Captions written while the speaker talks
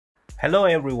Hello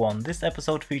everyone, this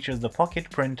episode features the pocket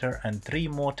printer and 3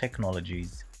 more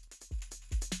technologies.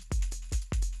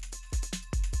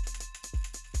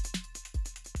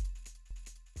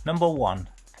 Number 1.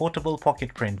 Portable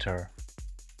pocket printer.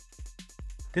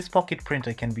 This pocket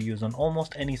printer can be used on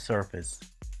almost any surface.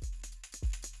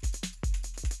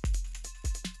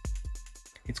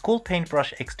 It's called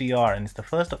Paintbrush XDR and is the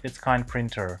first of its kind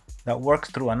printer that works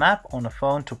through an app on a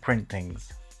phone to print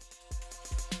things.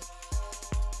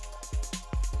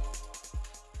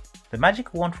 The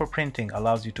magic wand for printing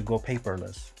allows you to go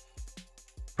paperless,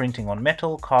 printing on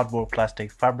metal, cardboard,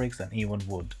 plastic, fabrics and even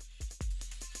wood.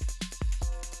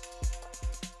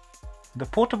 The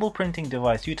portable printing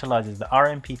device utilizes the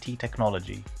RMPT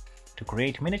technology to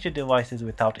create miniature devices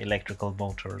without electrical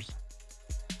motors.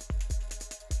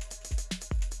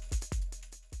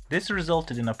 This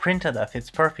resulted in a printer that fits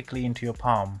perfectly into your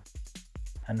palm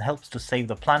and helps to save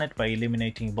the planet by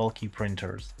eliminating bulky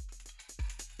printers.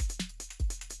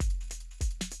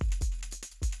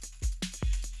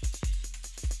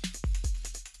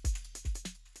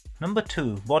 Number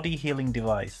 2. Body healing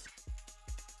device.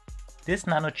 This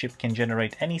nanochip can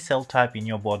generate any cell type in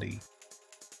your body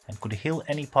and could heal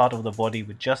any part of the body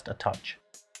with just a touch.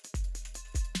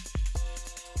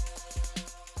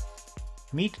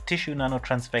 Meet tissue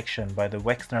nanotransfection by the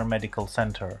Wexner Medical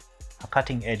Center, a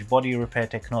cutting-edge body repair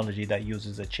technology that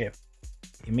uses a chip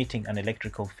emitting an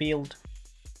electrical field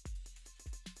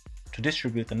to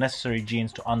distribute the necessary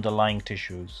genes to underlying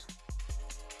tissues.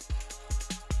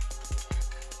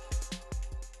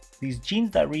 These genes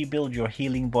that rebuild your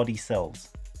healing body cells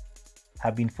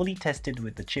have been fully tested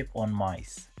with the chip on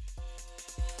mice.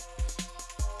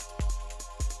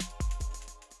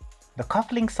 The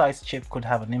cufflink-sized chip could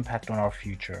have an impact on our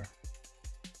future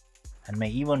and may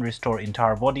even restore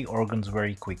entire body organs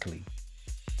very quickly.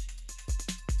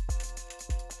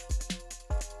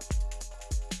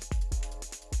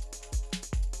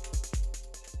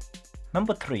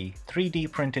 Number 3.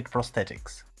 3D printed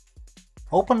prosthetics.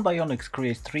 Open Bionics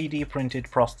creates 3D printed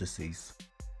prostheses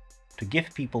to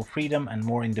give people freedom and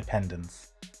more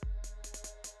independence.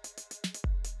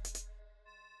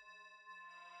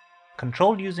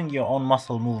 Controlled using your own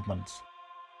muscle movements,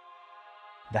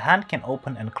 the hand can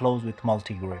open and close with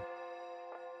multi-grip.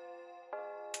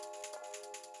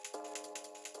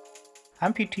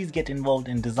 Amputees get involved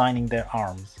in designing their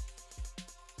arms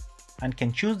and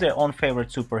can choose their own favorite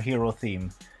superhero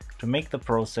theme to make the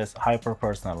process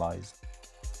hyper-personalized.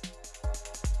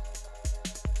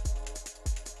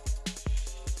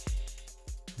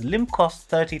 The limb costs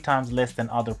 30 times less than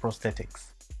other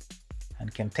prosthetics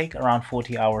and can take around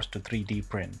 40 hours to 3D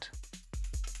print.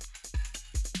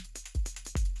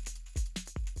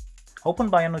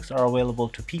 Open Bionics are available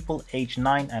to people aged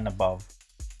 9 and above.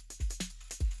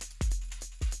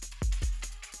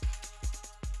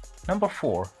 Number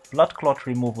 4. Blood clot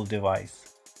removal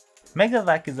device.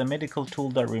 MegaVac is a medical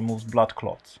tool that removes blood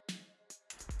clots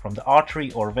from the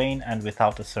artery or vein and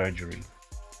without a surgery.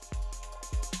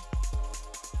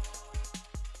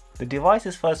 The device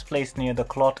is first placed near the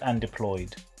clot and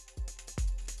deployed.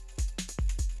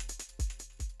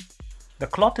 The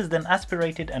clot is then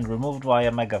aspirated and removed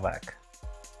via MegaVac.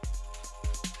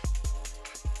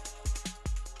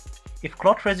 If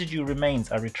clot residue remains,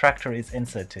 a retractor is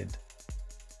inserted,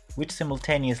 which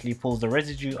simultaneously pulls the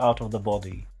residue out of the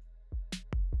body.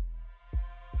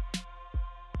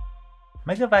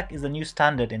 MegaVac is a new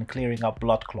standard in clearing up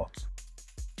blood clots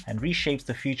and reshapes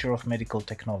the future of medical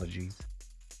technologies.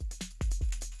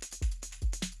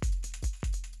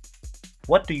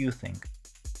 What do you think?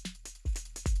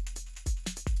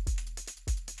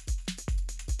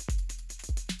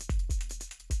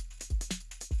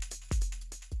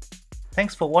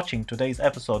 Thanks for watching today's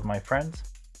episode, my friends.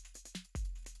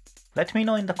 Let me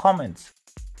know in the comments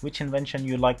which invention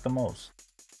you like the most.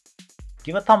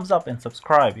 Give a thumbs up and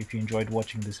subscribe if you enjoyed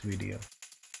watching this video.